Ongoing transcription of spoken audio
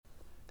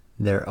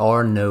There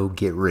are no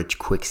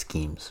get-rich-quick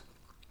schemes.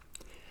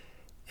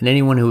 And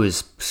anyone who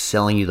is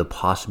selling you the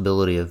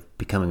possibility of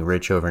becoming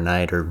rich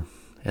overnight, or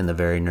in the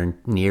very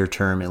near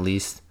term at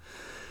least,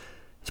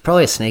 is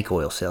probably a snake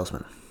oil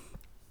salesman.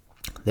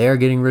 They are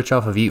getting rich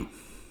off of you.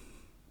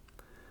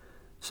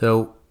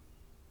 So,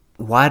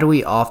 why do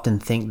we often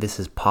think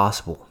this is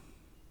possible?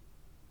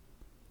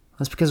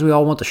 That's because we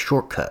all want the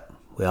shortcut.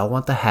 We all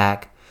want the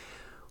hack.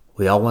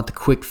 We all want the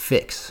quick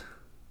fix.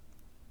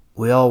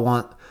 We all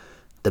want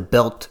the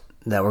belt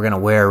that we're going to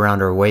wear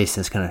around our waist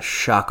and it's going to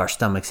shock our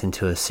stomachs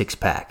into a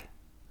six-pack.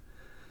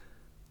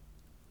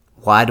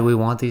 Why do we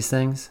want these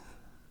things?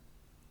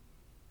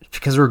 It's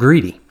because we're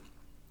greedy.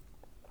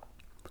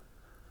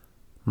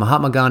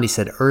 Mahatma Gandhi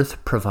said,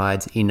 "Earth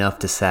provides enough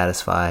to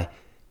satisfy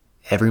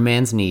every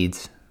man's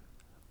needs,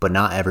 but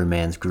not every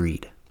man's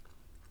greed."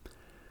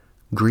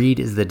 Greed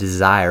is the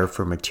desire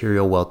for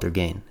material wealth or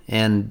gain.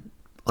 And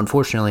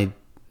unfortunately,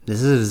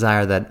 this is a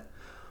desire that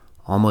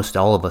almost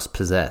all of us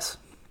possess.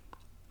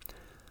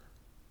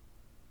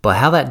 But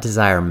how that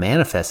desire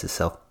manifests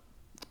itself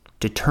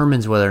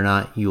determines whether or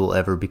not you will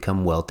ever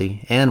become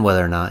wealthy and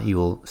whether or not you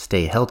will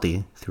stay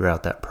healthy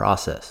throughout that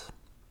process.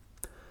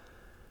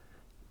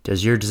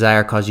 Does your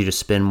desire cause you to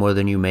spend more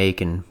than you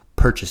make and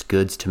purchase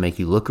goods to make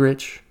you look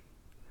rich?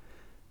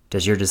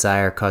 Does your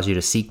desire cause you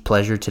to seek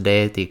pleasure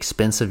today at the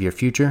expense of your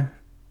future?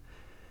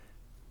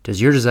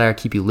 Does your desire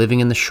keep you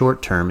living in the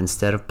short term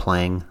instead of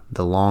playing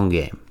the long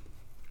game?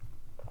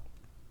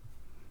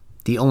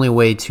 The only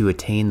way to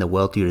attain the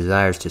wealth you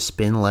desire is to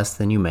spend less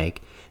than you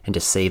make and to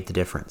save the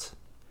difference.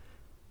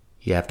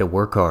 You have to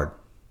work hard,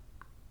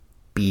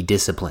 be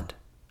disciplined,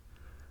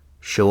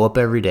 show up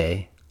every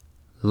day,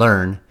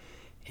 learn,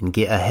 and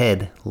get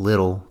ahead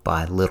little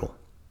by little.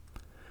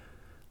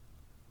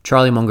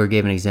 Charlie Munger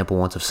gave an example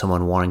once of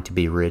someone wanting to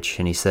be rich,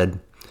 and he said,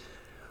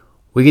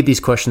 "We get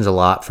these questions a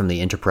lot from the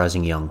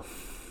enterprising young.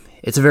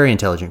 It's a very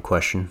intelligent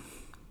question.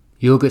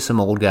 You look at some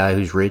old guy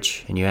who's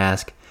rich and you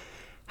ask,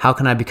 'How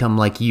can I become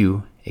like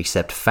you,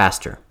 except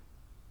faster?'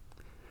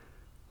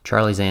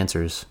 Charlie's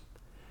answer is,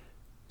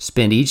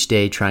 'Spend each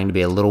day trying to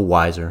be a little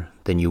wiser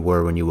than you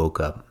were when you woke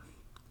up.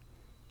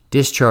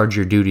 Discharge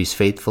your duties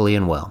faithfully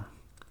and well.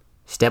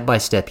 Step by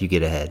step you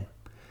get ahead,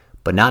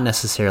 but not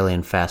necessarily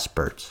in fast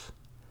spurts.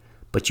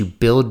 But you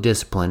build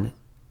discipline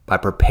by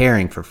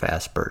preparing for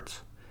fast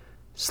spurts.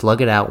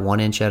 Slug it out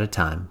 1 inch at a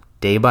time,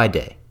 day by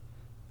day.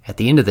 At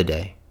the end of the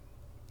day,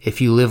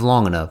 if you live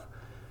long enough,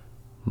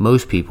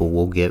 most people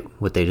will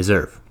get what they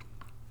deserve.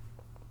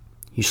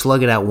 You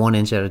slug it out 1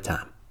 inch at a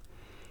time,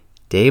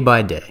 day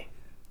by day.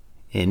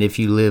 And if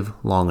you live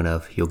long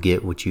enough, you'll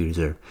get what you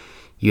deserve.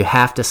 You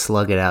have to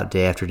slug it out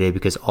day after day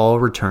because all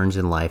returns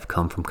in life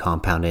come from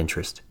compound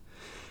interest.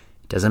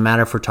 It doesn't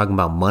matter if we're talking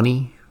about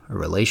money or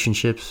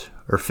relationships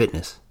or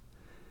fitness.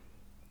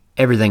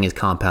 Everything is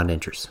compound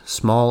interest.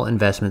 Small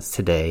investments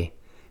today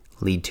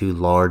lead to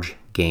large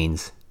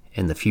gains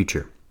in the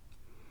future.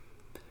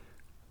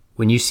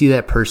 When you see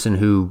that person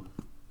who,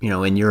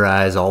 in your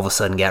eyes all of a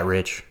sudden got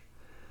rich,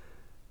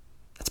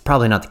 that's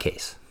probably not the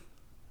case.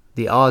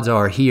 The odds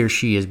are he or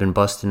she has been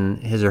busting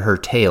his or her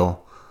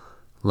tail,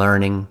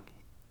 learning,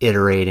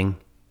 iterating,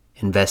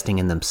 investing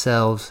in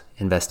themselves,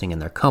 investing in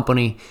their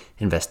company,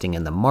 investing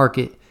in the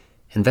market,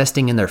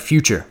 investing in their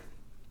future.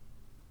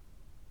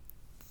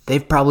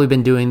 They've probably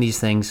been doing these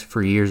things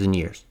for years and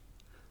years.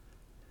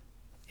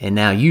 And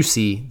now you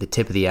see the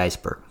tip of the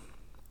iceberg.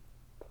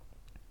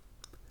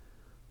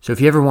 So if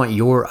you ever want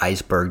your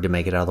iceberg to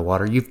make it out of the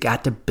water, you've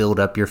got to build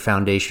up your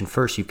foundation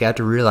first. You've got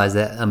to realize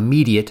that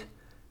immediate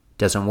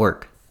doesn't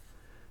work.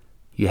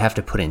 You have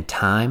to put in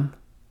time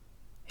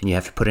and you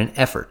have to put in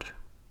effort.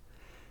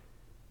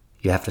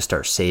 You have to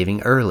start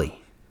saving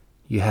early.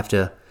 You have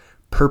to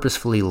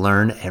purposefully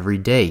learn every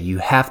day. You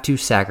have to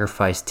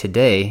sacrifice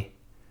today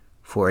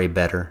for a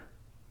better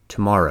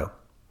tomorrow.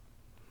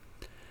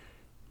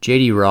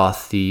 J.D.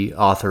 Roth, the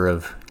author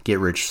of Get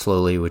Rich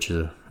Slowly, which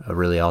is a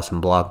really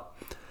awesome blog,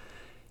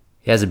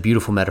 he has a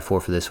beautiful metaphor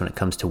for this when it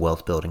comes to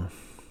wealth building.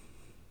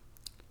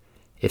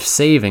 If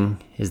saving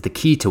is the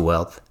key to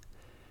wealth,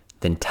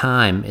 then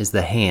time is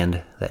the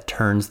hand that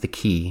turns the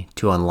key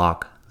to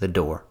unlock the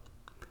door.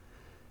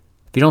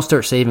 If you don't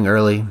start saving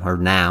early or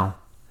now,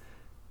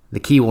 the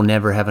key will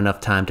never have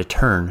enough time to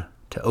turn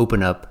to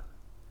open up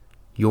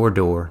your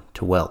door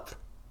to wealth.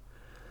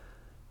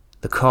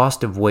 The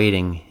cost of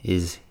waiting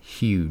is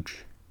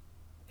huge.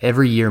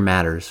 Every year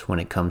matters when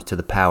it comes to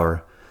the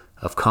power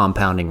of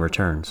compounding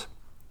returns.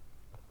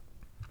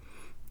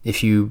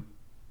 If you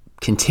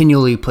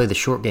continually play the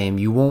short game,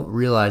 you won't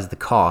realize the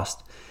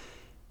cost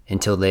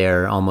until they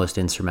are almost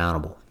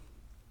insurmountable.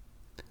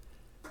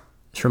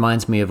 This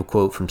reminds me of a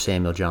quote from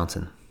Samuel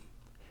Johnson.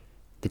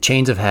 "The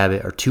chains of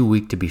habit are too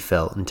weak to be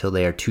felt until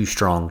they are too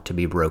strong to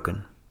be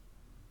broken."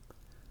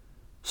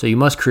 So you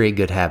must create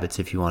good habits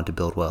if you want to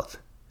build wealth.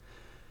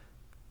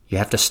 You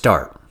have to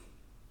start.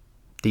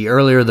 The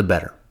earlier the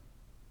better.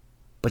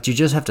 But you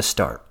just have to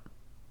start.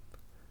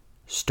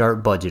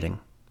 Start budgeting.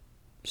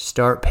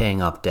 Start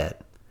paying off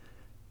debt.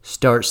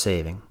 Start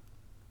saving.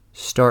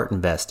 Start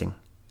investing.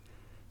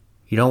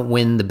 You don't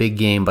win the big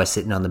game by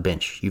sitting on the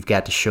bench. You've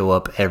got to show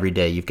up every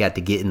day. You've got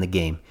to get in the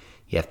game.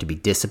 You have to be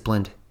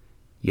disciplined.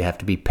 You have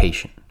to be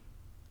patient.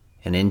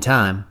 And in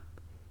time,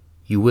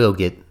 you will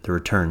get the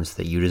returns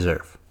that you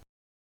deserve.